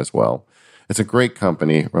for that as well. It's a great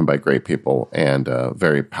company run by great people and a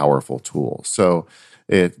very powerful tool. So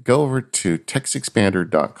go over to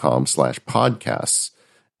textexpander.com/podcasts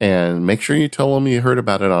and make sure you tell them you heard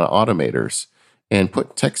about it on Automators. and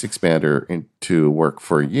put TextExpander into work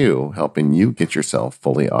for you, helping you get yourself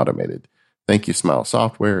fully automated. Thank you, Smile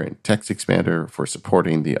Software and TextExpander, for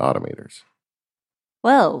supporting the automators.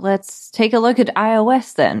 Well, let's take a look at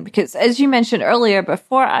iOS then, because as you mentioned earlier,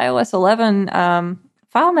 before iOS 11,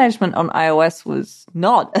 file management on iOS was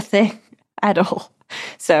not a thing at all.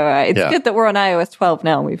 So it's good that we're on iOS 12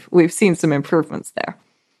 now. We've seen some improvements there.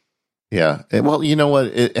 Yeah. Well, you know what?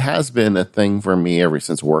 It has been a thing for me ever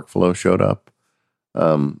since Workflow showed up.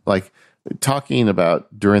 Like talking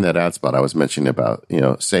about during that ad spot, I was mentioning about,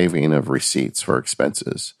 saving of receipts for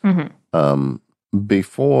expenses. Mm-hmm.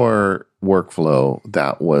 Before Workflow,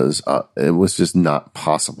 that was, it was just not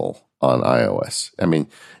possible on iOS. I mean,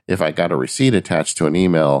 if I got a receipt attached to an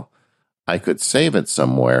email, I could save it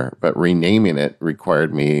somewhere, but renaming it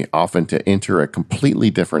required me often to enter a completely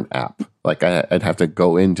different app. Like I'd have to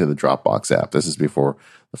go into the Dropbox app. This is before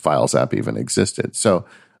the Files app even existed. So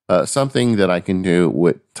something that I can do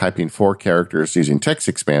with typing 4 characters using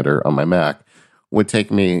TextExpander on my Mac would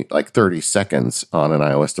take me like 30 seconds on an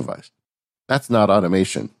iOS device. That's not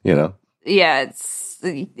automation, Yeah,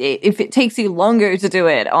 if it takes you longer to do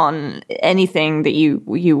it on anything that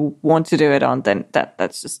you want to do it on, then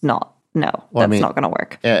that's just not. No, that's not going to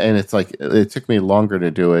work. And it's like it took me longer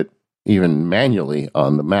to do it even manually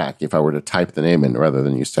on the Mac if I were to type the name in rather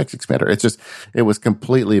than use TextExpander. It was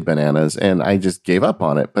completely bananas, and I just gave up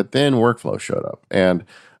on it. But then Workflow showed up, and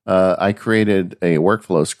I created a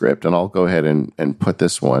Workflow script, and I'll go ahead and put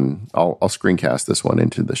this one. I'll screencast this one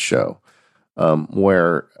into the show,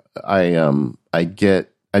 where I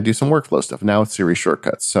do some Workflow stuff. Now it's Siri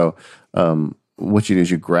shortcuts. So what you do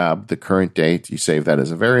is you grab the current date, you save that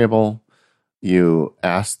as a variable, you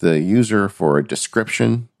ask the user for a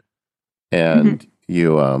description, and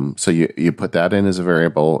you put that in as a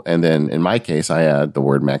variable, and then in my case, I add the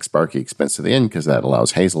word Max Sparky expense to the end because that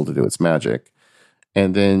allows Hazel to do its magic.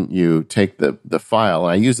 And then you take the file,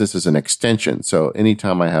 and I use this as an extension. So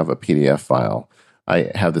anytime I have a PDF file, I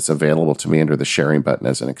have this available to me under the sharing button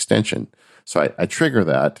as an extension. So I trigger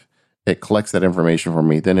that. It collects that information for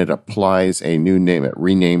me. Then it applies a new name. It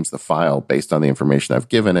renames the file based on the information I've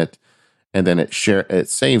given it. And then it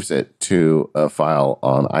saves it to a file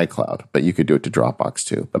on iCloud. But you could do it to Dropbox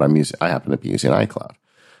too. But I happen to be using iCloud.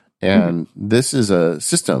 And this is a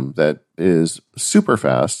system that is super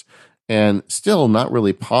fast and still not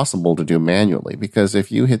really possible to do manually, because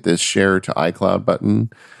if you hit this share to iCloud button,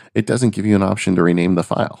 it doesn't give you an option to rename the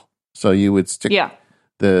file. So you would stick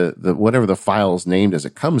the whatever the file's named as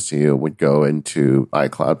it comes to you would go into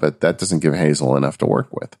iCloud, but that doesn't give Hazel enough to work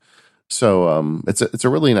with. So it's a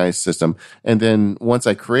really nice system. And then once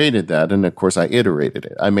I created that, and of course I iterated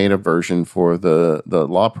it, I made a version for the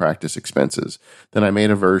law practice expenses. Then I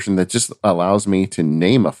made a version that just allows me to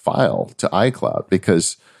name a file to iCloud,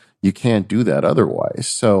 because you can't do that otherwise.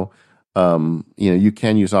 So you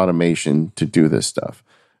can use automation to do this stuff.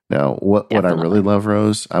 Now, what I really love,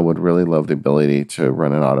 Rose, I would really love the ability to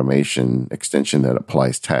run an automation extension that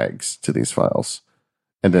applies tags to these files,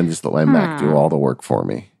 and then just let my Mac do all the work for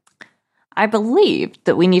me. I believe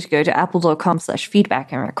that we need to go to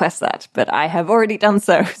apple.com/feedback and request that, but I have already done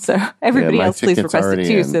so. So everybody else, please request it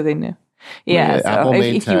too, so they know. Yeah, so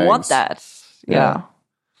if you want that,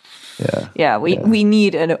 we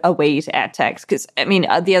need a way to add text, because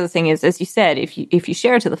the other thing is, as you said, if you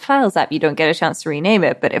share it to the Files app, you don't get a chance to rename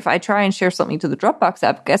it. But if I try and share something to the Dropbox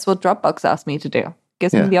app, guess what Dropbox asks me to do?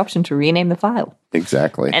 Gives me the option to rename the file.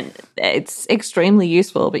 Exactly. And it's extremely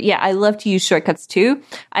useful. But I love to use shortcuts too.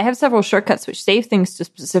 I have several shortcuts which save things to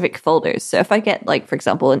specific folders. So if I get, like, for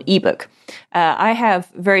example, an ebook, I have,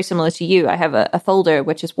 very similar to you, I have a folder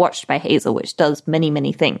which is watched by Hazel, which does many,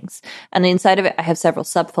 many things. And inside of it, I have several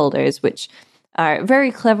subfolders which are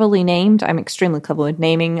very cleverly named. I'm extremely clever with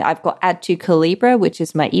naming. I've got Add to Calibra, which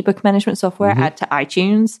is my ebook management software, Add to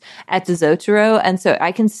iTunes, Add to Zotero. And so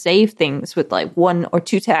I can save things with like 1 or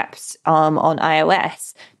 2 taps on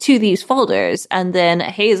iOS to these folders. And then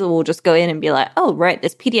Hazel will just go in and be like, oh, right,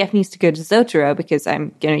 this PDF needs to go to Zotero because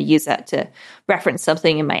I'm going to use that to reference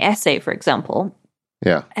something in my essay, for example.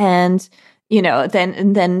 Yeah. And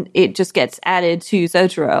then it just gets added to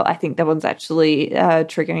Zotero. I think that one's actually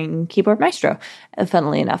triggering Keyboard Maestro,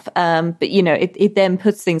 funnily enough. But it then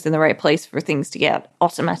puts things in the right place for things to get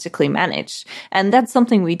automatically managed. And that's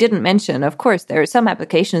something we didn't mention. Of course, there are some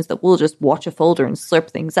applications that will just watch a folder and slurp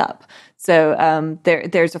things up. So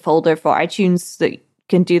there's a folder for iTunes that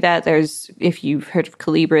can do that. There's, if you've heard of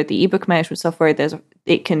Calibra, the ebook management software,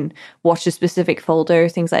 it can watch a specific folder,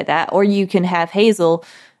 things like that. Or you can have Hazel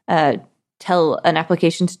tell an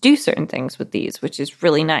application to do certain things with these, which is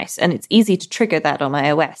really nice. And it's easy to trigger that on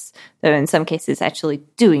iOS, though in some cases actually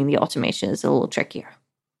doing the automation is a little trickier.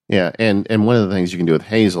 Yeah, and one of the things you can do with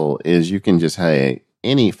Hazel is you can just say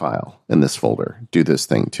any file in this folder, do this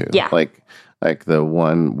thing too. Yeah. Like the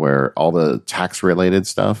one where all the tax related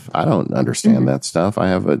stuff, I don't understand that stuff. I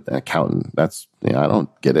have an accountant. I don't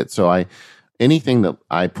get it. So anything that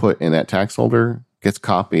I put in that tax folder gets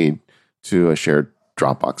copied to a shared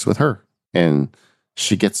Dropbox with her, and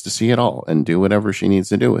she gets to see it all and do whatever she needs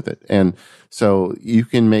to do with it. And so you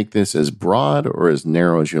can make this as broad or as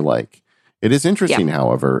narrow as you like. It is interesting,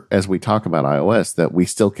 however, as we talk about iOS, that we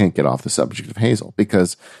still can't get off the subject of Hazel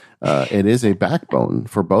because it is a backbone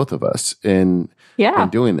for both of us in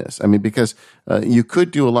doing this. I mean, because you could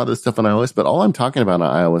do a lot of stuff on iOS, but all I'm talking about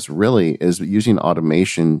on iOS really is using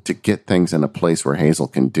automation to get things in a place where Hazel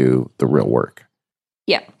can do the real work.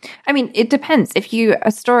 Yeah. I mean, it depends. If you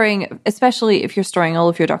are storing, especially if you're storing all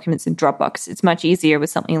of your documents in Dropbox, it's much easier with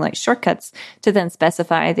something like Shortcuts to then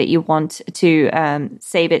specify that you want to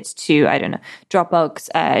save it to, I don't know,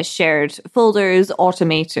 Dropbox, shared folders,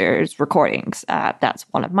 automators, recordings. That's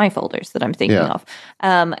one of my folders that I'm thinking of.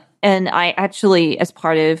 And I actually, as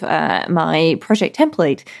part of my project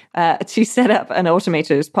template to set up an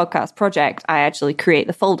Automators podcast project, I actually create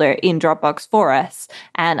the folder in Dropbox for us.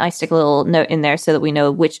 And I stick a little note in there so that we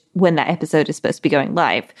know when that episode is supposed to be going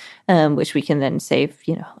live, which we can then save,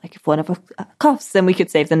 like if one of us coughs, then we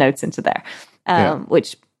could save the notes into there,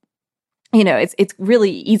 which... it's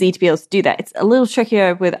really easy to be able to do that. It's a little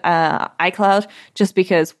trickier with iCloud just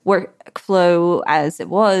because workflow as it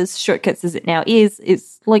was, Shortcuts as it now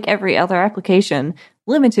is like every other application,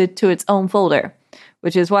 limited to its own folder,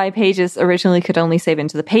 which is why Pages originally could only save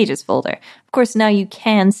into the Pages folder. Of course, now you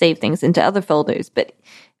can save things into other folders, but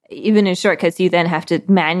even in Shortcuts, you then have to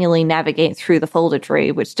manually navigate through the folder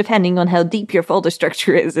tree, which depending on how deep your folder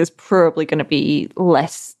structure is probably going to be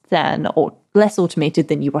less automated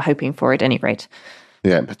than you were hoping for at any rate.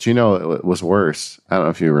 Yeah, but it was worse. I don't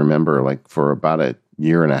know if you remember, like for about a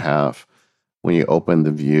year and a half, when you opened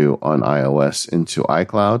the view on iOS into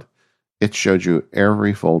iCloud, it showed you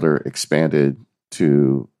every folder expanded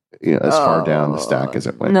to as far down the stack as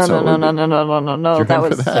it went. No. That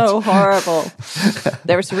was so horrible.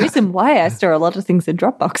 There was a reason why I store a lot of things in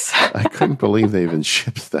Dropbox. I couldn't believe they even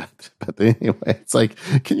shipped that. But anyway, it's like,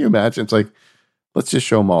 can you imagine? It's like, let's just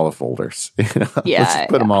show them all the folders. Let's just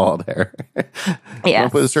put them all there. Yeah.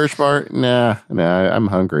 Want to put a search bar? Nah, I'm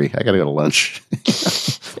hungry. I got to go to lunch.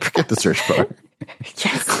 Forget the search bar.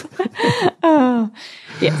 Yes.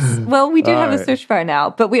 Yes. Well, we do have a search bar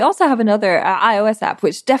now, but we also have another iOS app,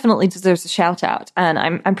 which definitely deserves a shout out. And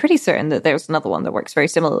I'm pretty certain that there's another one that works very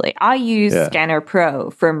similarly. I use Scanner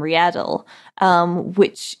Pro from Readdle,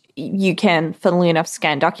 which you can, funnily enough,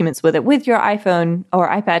 scan documents with it with your iPhone or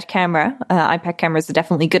iPad camera. iPad cameras are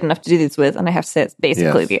definitely good enough to do this with, and I have to say it's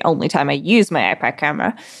basically the only time I use my iPad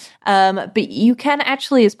camera. But you can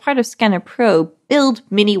actually, as part of Scanner Pro, build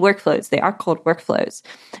mini workflows. They are called workflows,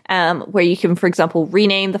 where you can, for example,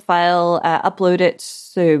 rename the file, upload it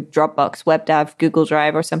to Dropbox, WebDAV, Google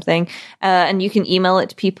Drive, or something, and you can email it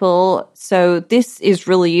to people. So this is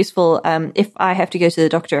really useful. If I have to go to the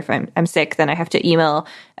doctor, if I'm sick, then I have to email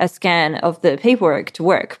a scan of the paperwork to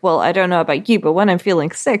work. Well, I don't know about you, but when I'm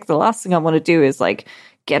feeling sick, the last thing I want to do is like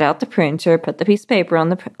get out the printer, put the piece of paper on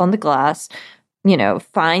the glass,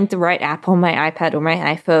 find the right app on my iPad or my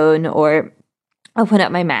iPhone, or open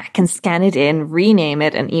up my Mac and scan it in, rename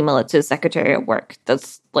it, and email it to the secretary at work.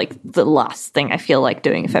 That's like the last thing I feel like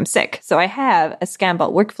doing if I'm sick. So I have a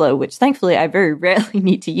ScanBot workflow, which thankfully I very rarely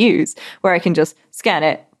need to use, where I can just scan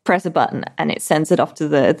it, press a button, and it sends it off to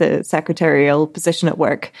the secretarial position at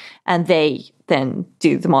work. And they then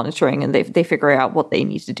do the monitoring and they figure out what they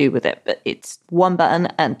need to do with it. But it's one button,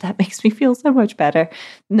 and that makes me feel so much better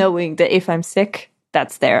knowing that if I'm sick,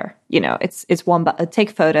 that's there. It's one button,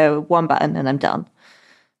 take a photo, one button, and I'm done.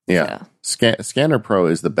 Yeah. So. Scanner Pro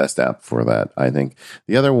is the best app for that, I think.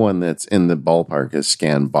 The other one that's in the ballpark is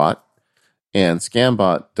ScanBot. And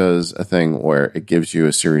ScanBot does a thing where it gives you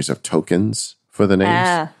a series of tokens for the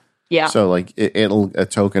names. Yeah. So like a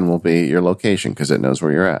token will be your location because it knows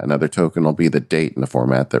where you're at. Another token will be the date in the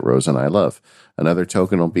format that Rose and I love. Another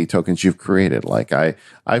token will be tokens you've created. Like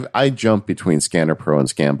I jump between Scanner Pro and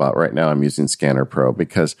ScanBot. Right now I'm using Scanner Pro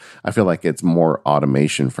because I feel like it's more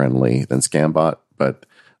automation friendly than ScanBot, but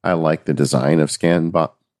I like the design of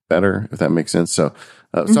ScanBot better, if that makes sense. So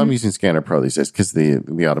I'm using Scanner Pro these days because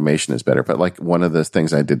the automation is better. But like one of the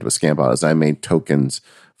things I did with ScanBot is I made tokens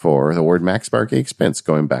for the word MacSparky expense,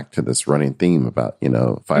 going back to this running theme about,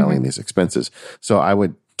 filing these expenses. So I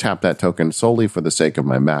would tap that token solely for the sake of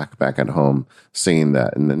my Mac back at home, seeing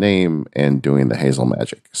that in the name and doing the Hazel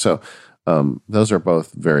magic. So those are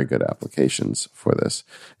both very good applications for this.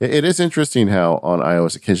 It is interesting how on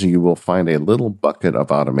iOS occasionally you will find a little bucket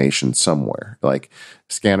of automation somewhere. Like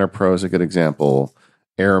Scanner Pro is a good example.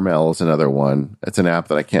 Airmail is another one. It's an app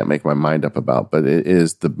that I can't make my mind up about, but it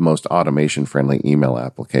is the most automation-friendly email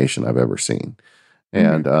application I've ever seen.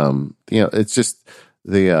 And, it's just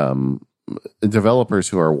the developers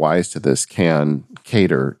who are wise to this can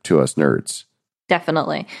cater to us nerds.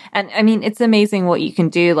 Definitely. And I mean, it's amazing what you can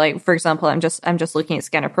do. Like, for example, I'm just looking at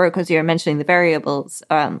Scanner Pro because you're mentioning the variables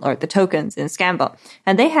or the tokens in Scanbot.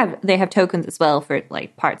 And they have tokens as well for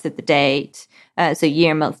like parts of the date. So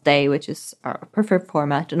year, month, day, which is our preferred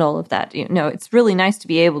format and all of that. It's really nice to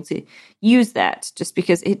be able to use that just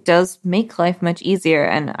because it does make life much easier.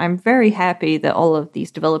 And I'm very happy that all of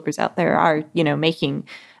these developers out there are, making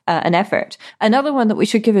an effort. Another one that we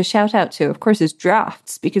should give a shout out to, of course, is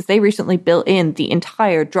Drafts, because they recently built in the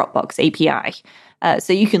entire Dropbox API.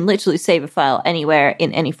 So you can literally save a file anywhere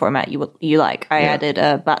in any format you like. I added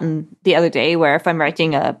a button the other day where if I'm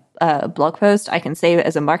writing a blog post, I can save it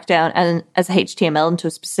as a markdown and as a HTML into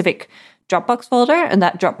a specific Dropbox folder. And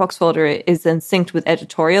that Dropbox folder is then synced with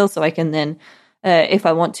editorial. So I can then, if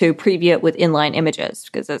I want to, preview it with inline images,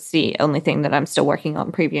 because that's the only thing that I'm still working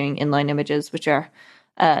on, previewing inline images, which are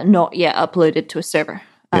not yet uploaded to a server.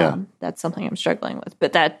 That's something I'm struggling with.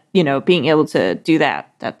 But that, being able to do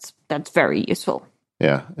that, that's very useful.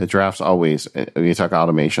 Yeah, Drafts always, when you talk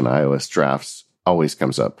automation, iOS Drafts always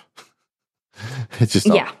comes up. It's just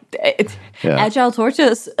Agile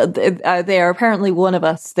Torches, they are apparently one of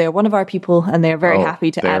us. They're one of our people, and they're very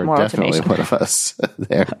happy to add more automation. They're definitely one of us.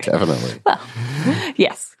 They're definitely. Well,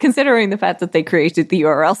 yes, considering the fact that they created the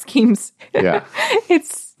URL schemes. Yeah.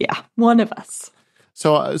 It's one of us.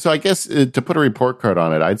 So I guess to put a report card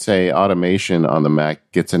on it, I'd say automation on the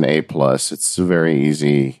Mac gets an A+. It's very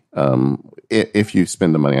easy if you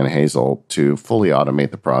spend the money on Hazel to fully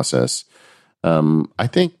automate the process. I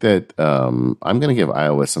think that I'm going to give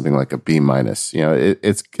iOS something like a B-.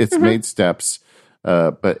 It's made steps,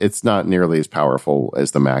 but it's not nearly as powerful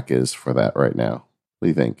as the Mac is for that right now. What do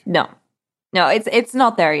you think? No, it's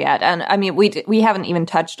not there yet. And I mean, we haven't even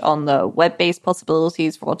touched on the web-based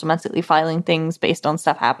possibilities for automatically filing things based on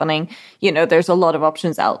stuff happening. There's a lot of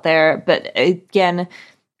options out there. But again,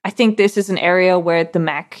 I think this is an area where the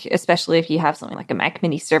Mac, especially if you have something like a Mac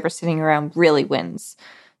Mini server sitting around, really wins.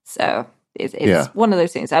 So it's one of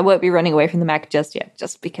those things. I won't be running away from the Mac just yet,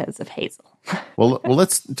 just because of Hazel. Well,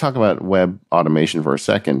 let's talk about web automation for a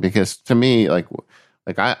second, because to me,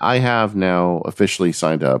 I have now officially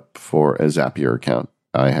signed up for a Zapier account.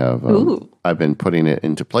 I have I've been putting it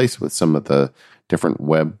into place with some of the different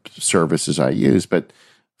web services I use, but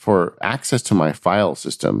for access to my file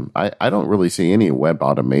system, I don't really see any web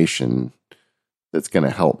automation that's going to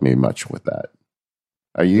help me much with that.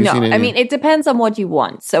 Are you using any? I mean, it depends on what you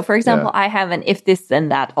want. So, for example, I have an if this then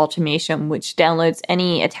that automation, which downloads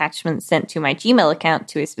any attachment sent to my Gmail account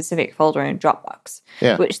to a specific folder in Dropbox.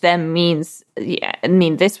 Yeah. Which then means,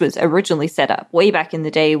 this was originally set up way back in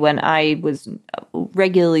the day when I was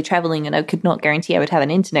regularly traveling and I could not guarantee I would have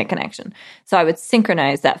an internet connection. So I would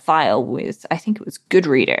synchronize that file with, I think it was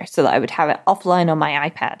Goodreader, so that I would have it offline on my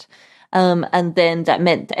iPad. And then that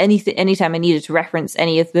meant that anytime I needed to reference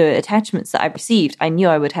any of the attachments that I received, I knew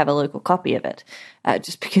I would have a local copy of it,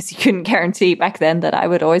 just because you couldn't guarantee back then that I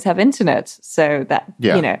would always have internet. So that,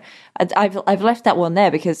 I've left that one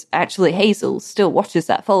there because actually Hazel still watches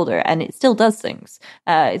that folder and it still does things.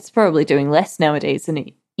 It's probably doing less nowadays than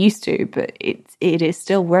it used to, but it is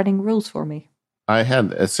still running rules for me. I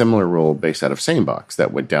had a similar rule based out of SaneBox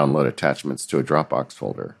that would download attachments to a Dropbox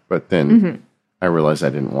folder, but then I realized I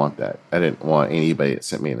didn't want that. I didn't want anybody that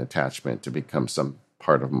sent me an attachment to become some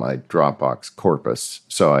part of my Dropbox corpus.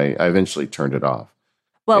 So I eventually turned it off.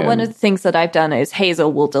 Well, one of the things that I've done is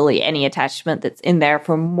Hazel will delete any attachment that's in there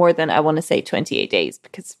for more than, I want to say, 28 days,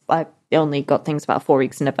 because I've only got things about 4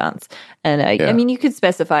 weeks in advance. And I mean, you could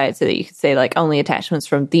specify it so that you could say, like, only attachments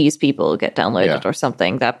from these people get downloaded or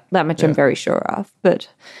something. That much I'm very sure of. But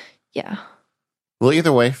yeah. Well,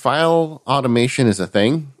 either way, file automation is a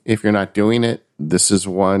thing. If you're not doing it, this is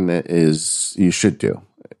one that you should do.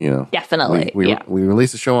 Definitely. We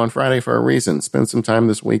release a show on Friday for a reason. Spend some time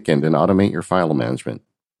this weekend and automate your file management.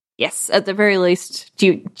 Yes, at the very least,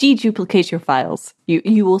 deduplicate your files.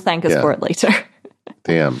 You will thank us for it later.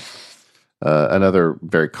 Damn. Another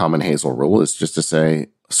very common Hazel rule is just to say,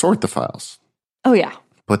 sort the files. Oh, yeah.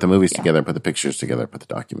 put the movies together, put the pictures together, put the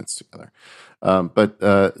documents together. But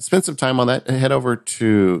spend some time on that. Head over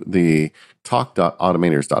to the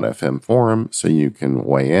talk.automators.fm forum so you can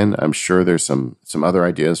weigh in. I'm sure there's some other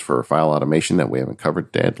ideas for file automation that we haven't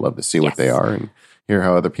covered today. I'd love to see what they are and hear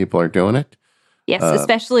how other people are doing it. Yes,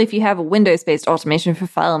 especially if you have a Windows-based automation for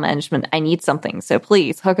file management. I need something. So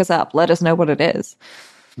please hook us up. Let us know what it is.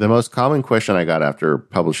 The most common question I got after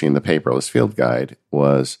publishing the paperless field guide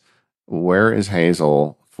was, where is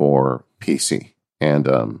Hazel for PC? And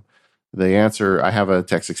the answer, I have a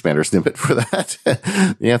TextExpander snippet for that.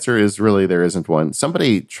 The answer is really there isn't one.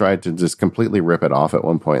 Somebody tried to just completely rip it off at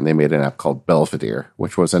one point, and they made an app called Belvedere,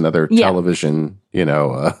 which was another television,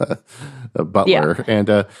 a butler. And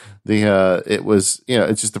it was,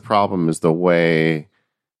 it's just the problem is the way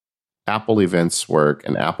Apple events work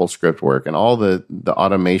and Apple script work and all the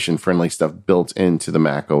automation friendly stuff built into the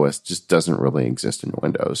Mac OS just doesn't really exist in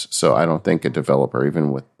Windows. So I don't think a developer,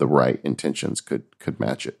 even with the right intentions, could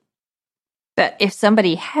match it. But if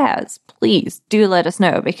somebody has, please do let us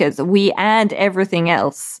know, because we and everything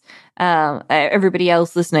else, everybody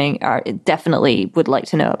else listening definitely would like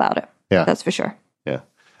to know about it. Yeah. That's for sure. Yeah.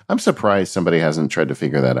 I'm surprised somebody hasn't tried to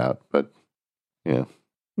figure that out, but yeah.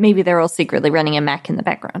 Maybe they're all secretly running a Mac in the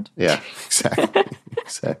background. Yeah, exactly.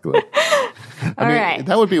 Exactly. All right.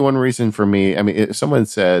 That would be one reason for me. I mean, if someone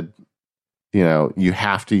said, you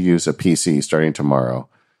have to use a PC starting tomorrow,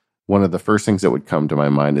 one of the first things that would come to my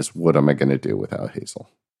mind is, what am I going to do without Hazel?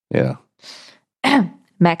 Yeah.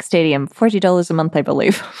 Mac Stadium, $40 a month, I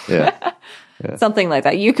believe. Yeah. Something like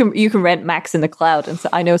that. You can rent Macs in the cloud, and so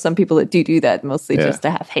I know some people that do that mostly just to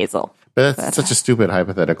have Hazel. But that's such a stupid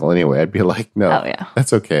hypothetical anyway. I'd be like, no,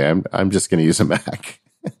 that's okay. I'm just going to use a Mac.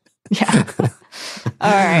 Yeah.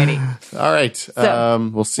 All righty. All right.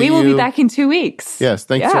 So we'll see you. We will be back in 2 weeks. Yes.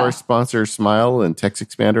 Thanks to our sponsor, Smile and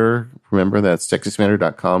TextExpander. Remember, that's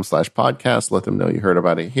textexpander.com/podcast. Let them know you heard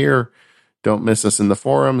about it here. Don't miss us in the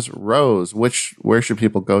forums. Rose, where should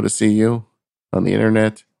people go to see you on the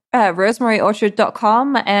internet?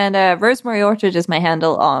 RosemaryOrchard.com, and Rosemary Orchard is my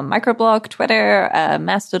handle on Microblog, Twitter,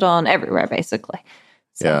 Mastodon, everywhere, basically.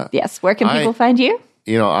 So, yes, where can people find you?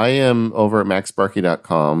 I am over at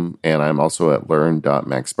MacSparky.com, and I'm also at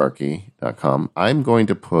learn.MacSparky.com. I'm going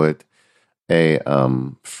to put a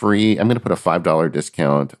 $5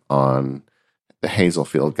 discount on the Hazel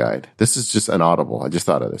Field Guide. This is just an Audible. I just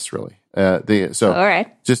thought of this, really. All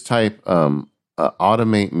right. Just type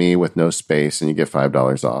automate me with no space, and you get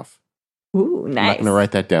 $5 off. Ooh, nice. I'm not going to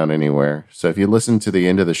write that down anywhere. So if you listen to the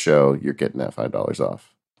end of the show, you're getting that $5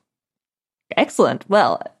 off. Excellent.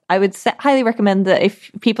 Well, I would highly recommend that if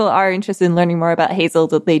people are interested in learning more about Hazel,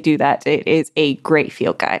 that they do that. It is a great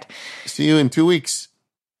field guide. See you in 2 weeks.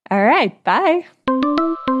 All right. Bye.